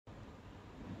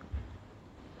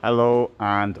Hello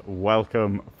and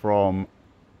welcome from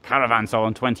Caravan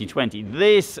Salon 2020.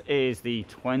 This is the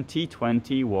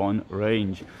 2021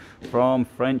 range from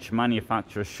French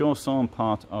manufacturer Chausson,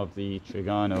 part of the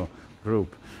Trigano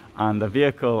group. And the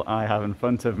vehicle I have in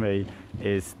front of me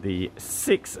is the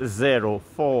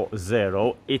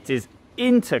 6040. It is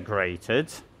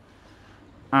integrated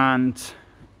and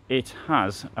it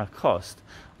has a cost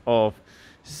of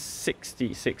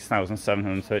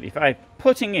 66,735,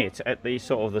 putting it at the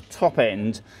sort of the top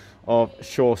end of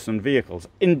Chausson vehicles.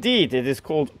 Indeed, it is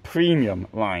called premium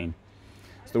line.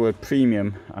 So the word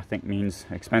premium, I think, means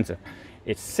expensive.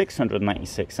 It's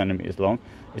 696 centimeters long.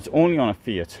 It's only on a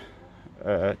Fiat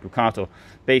Ducato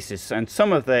basis, and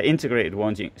some of the integrated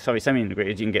ones,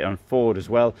 semi-integrated, you can get on Ford as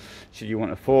well, should you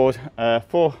want a Ford.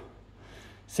 4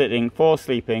 sitting, 4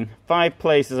 sleeping, 5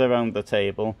 places around the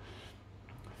table,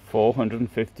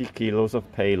 450 kilos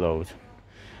of payload,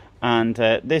 and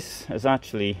this is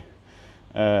actually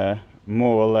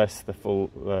more or less the full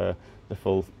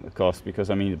cost, because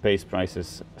I mean the base price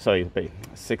is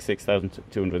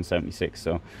 66,276.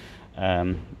 So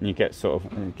you get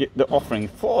they're offering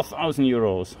 4,000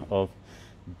 euros of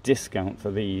discount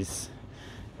for these,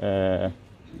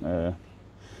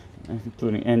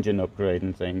 including engine upgrade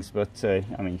and things. But I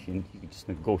mean, you can just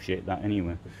negotiate that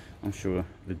anyway. I'm sure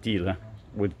the dealer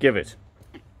would give it.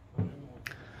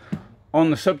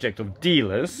 On the subject of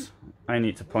dealers, I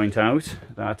need to point out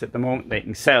that at the moment they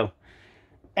can sell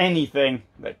anything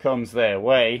that comes their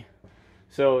way,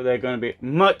 so they're going to be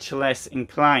much less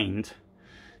inclined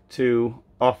to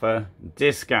offer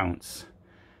discounts.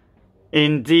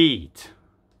 Indeed,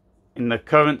 in the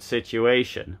current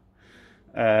situation,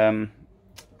 you're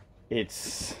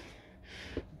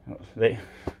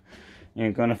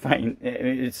going to find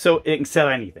it's so it can sell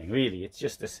anything really. It's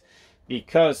just this,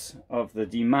 because of the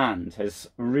demand has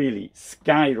really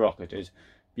skyrocketed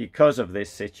because of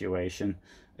this situation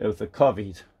of the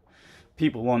COVID.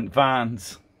 People want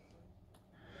vans,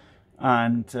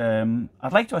 and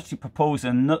I'd like to actually propose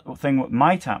another thing what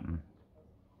might happen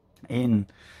in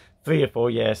 3 or 4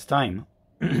 years time.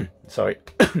 Sorry,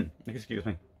 excuse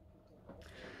me.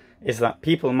 Is that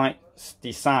people might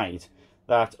decide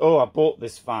that, oh, I bought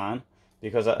this van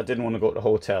because I didn't want to go to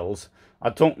hotels, I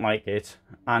don't like it,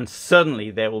 and suddenly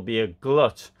there will be a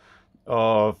glut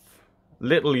of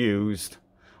little used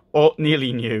or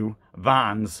nearly new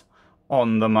vans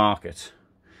on the market.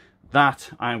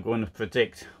 That I'm going to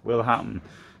predict will happen.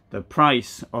 The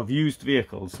price of used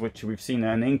vehicles, which we've seen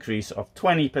an increase of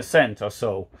 20% or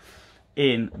so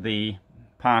in the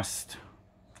past,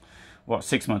 what,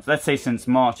 6 months, let's say since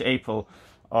March, April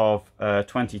of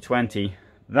 2020,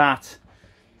 that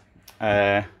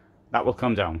will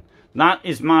come down. That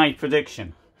is my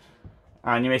prediction.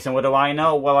 And you may say, what do I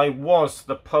know? Well, I was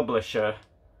the publisher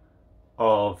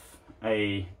of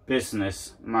a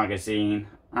business magazine,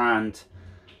 and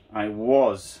I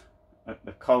was a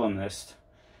columnist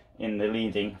in the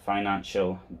leading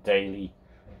financial daily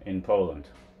in Poland.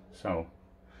 So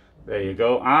there you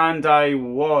go. And I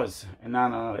was an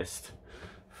analyst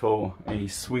for a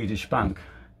Swedish bank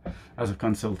as a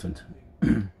consultant.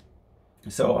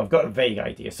 So I've got a vague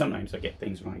idea. Sometimes I get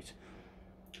things right.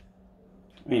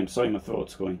 I'm sorry, my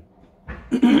throat's going.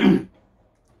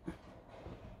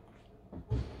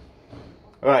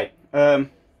 Right,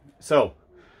 so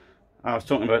I was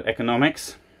talking about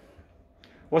economics.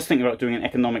 I was thinking about doing an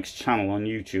economics channel on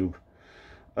YouTube.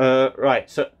 Right,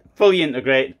 so fully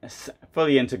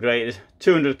integrated,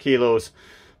 200 kilos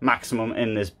maximum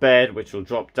in this bed, which will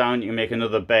drop down. You can make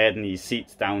another bed and these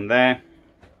seats down there.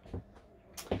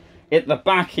 At the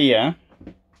back here,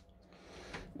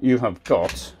 you have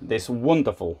got this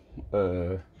wonderful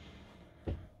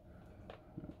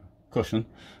cushion,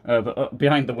 but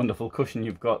behind the wonderful cushion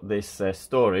you've got this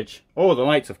storage. Oh, the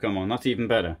lights have come on. That's even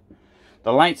better.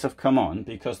 The lights have come on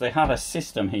because they have a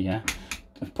system here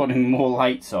of putting more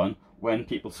lights on when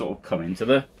people sort of come into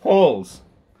the halls.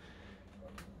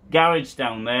 Garage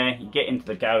down there. You get into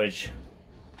the garage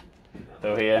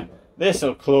over here. This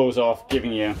will close off,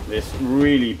 giving you this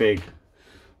really big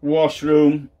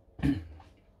washroom.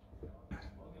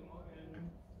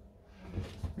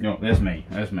 No, there's me,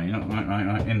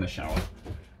 right, in the shower.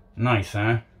 Nice,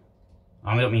 huh?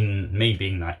 I don't mean me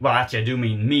being nice. Well, actually, I do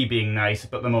mean me being nice,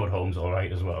 but the motorhome's all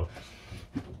right as well.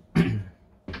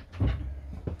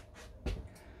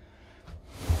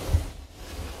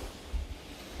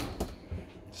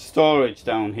 Storage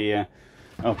down here.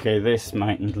 Okay, this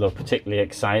mightn't look particularly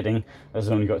exciting. There's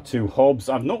only got 2 hobs.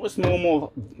 I've noticed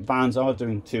more vans are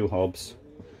doing 2 hobs.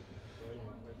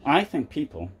 I think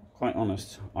people, quite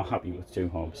honest, are happy with 2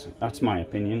 hobs. That's my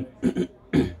opinion.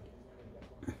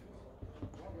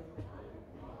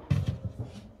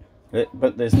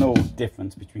 But there's no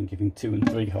difference between giving 2 and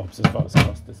 3 hobs as far as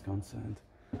cost is concerned.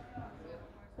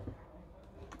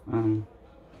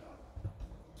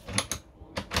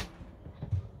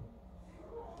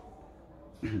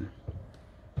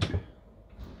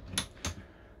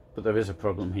 But there is a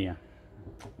problem here,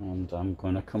 and I'm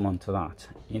going to come on to that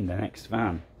in the next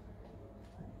van,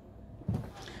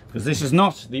 because this is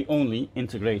not the only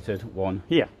integrated one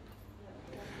here.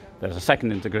 There's a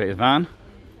second integrated van,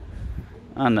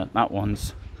 and that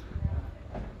one's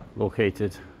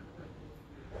located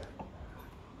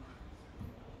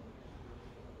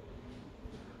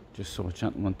just saw a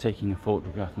gentleman taking a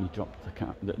photograph and he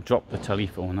dropped the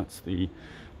telephone. That's the,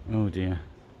 oh dear.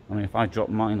 I mean, if I dropped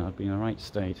mine, I'd be in the right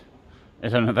state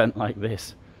at an event like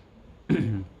this.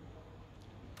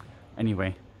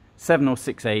 Anyway,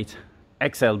 7068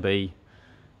 XLB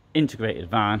integrated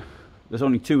van. There's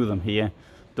only 2 of them here.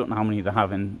 Don't know how many they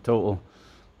have in total.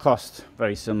 Cost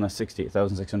very similar,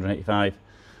 68,685.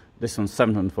 This one's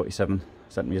 747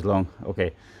 centimeters long.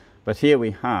 Okay, but here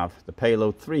we have the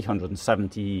payload,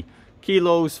 370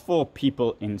 kilos, 4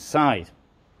 people inside.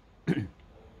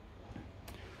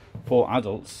 4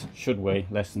 adults should weigh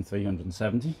less than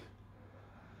 370.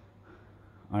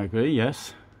 I agree,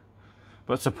 yes.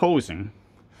 But supposing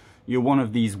you're one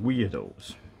of these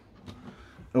weirdos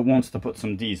who wants to put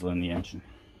some diesel in the engine,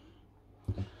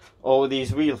 or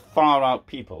these real far out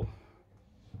people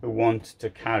who want to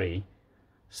carry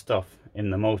stuff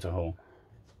in the motorhome,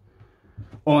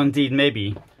 or indeed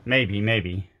maybe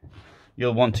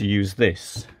you'll want to use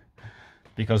this,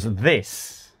 because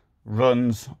this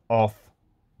runs off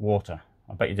water.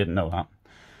 I bet you didn't know that.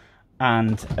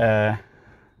 And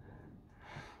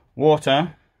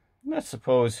water, let's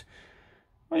suppose,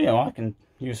 well, you know, I can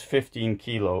use 15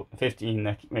 kilos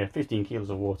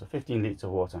of water, 15 litres of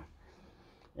water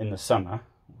in the summer,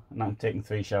 and I'm taking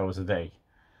 3 showers a day.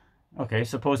 Okay,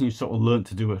 supposing you sort of learn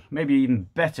to do it, maybe even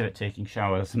better at taking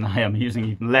showers than I am, using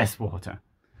even less water.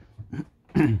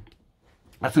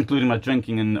 That's including my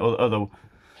drinking and other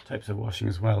types of washing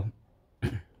as well.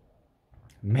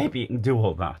 Maybe you can do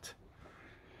all that.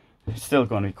 It's still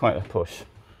going to be quite a push.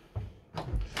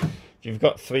 If you've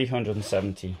got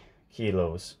 370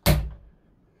 kilos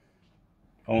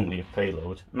only of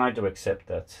payload, and I do accept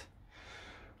that,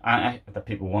 that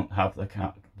people want to have the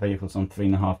vehicles on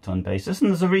 3.5 ton basis, and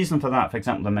there's a reason for that. For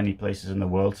example, there are many places in the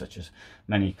world, such as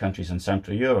many countries in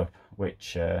Central Europe,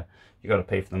 which you got to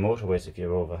pay for the motorways if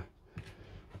you're over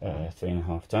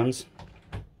 3.5 tons.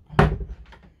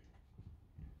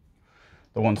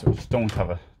 The ones which don't have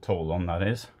a toll on, that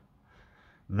is.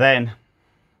 Then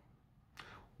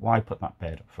why put that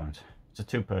bed up front? It's a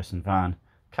 2-person van,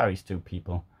 carries 2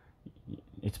 people.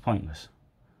 It's pointless.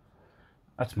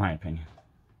 That's my opinion.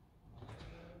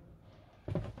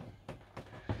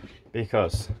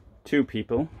 Because 2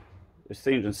 people is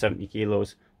 370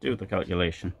 kilos. Do the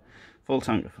calculation. Full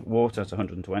tank of water is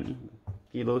 120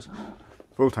 kilos.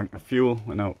 Full tank of fuel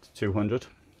went out to 200.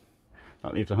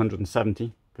 That leaves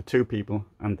 170 for 2 people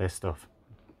and their stuff.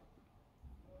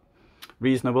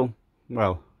 Reasonable?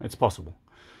 Well, it's possible.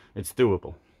 It's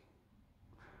doable.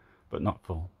 But not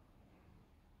full.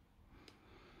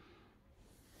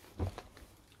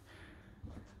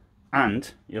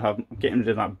 And you'll have getting rid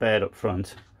of that bed up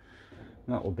front.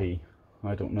 That will be,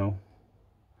 I don't know,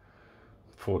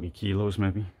 40 kilos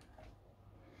maybe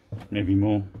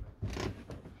more.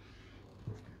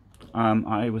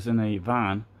 I was in a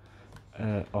van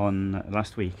on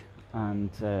last week,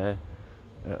 and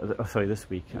sorry, this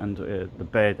week, and the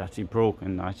bed actually broke,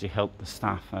 and I actually helped the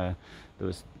staff. There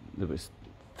was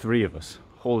 3 of us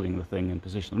holding the thing in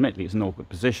position. Admittedly, it's an awkward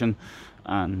position,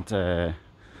 and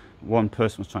one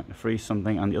person was trying to free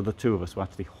something, and the other 2 of us were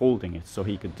actually holding it so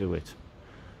he could do it.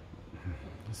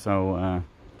 So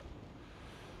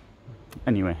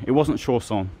anyway, it wasn't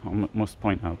Chausson, I must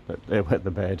point out, that where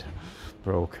the bed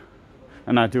broke.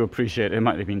 And I do appreciate it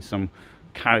might have been some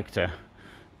character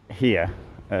here,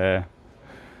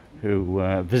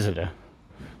 visitor,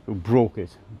 who broke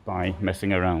it by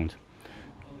messing around.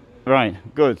 Right,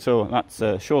 good. So that's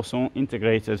Chausson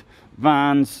integrated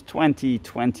vans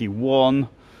 2021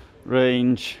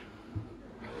 range.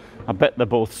 I bet they're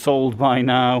both sold by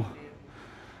now,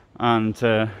 and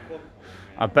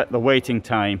I bet the waiting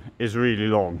time is really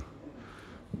long.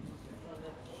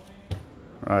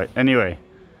 Right, anyway,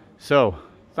 so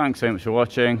thanks very much for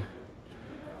watching.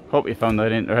 Hope you found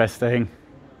that interesting,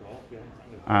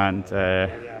 and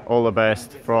all the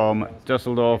best from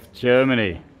Düsseldorf,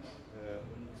 Germany.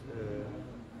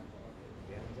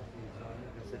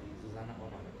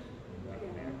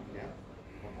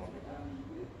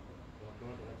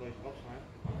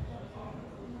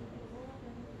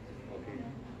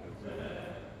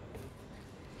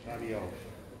 Adios.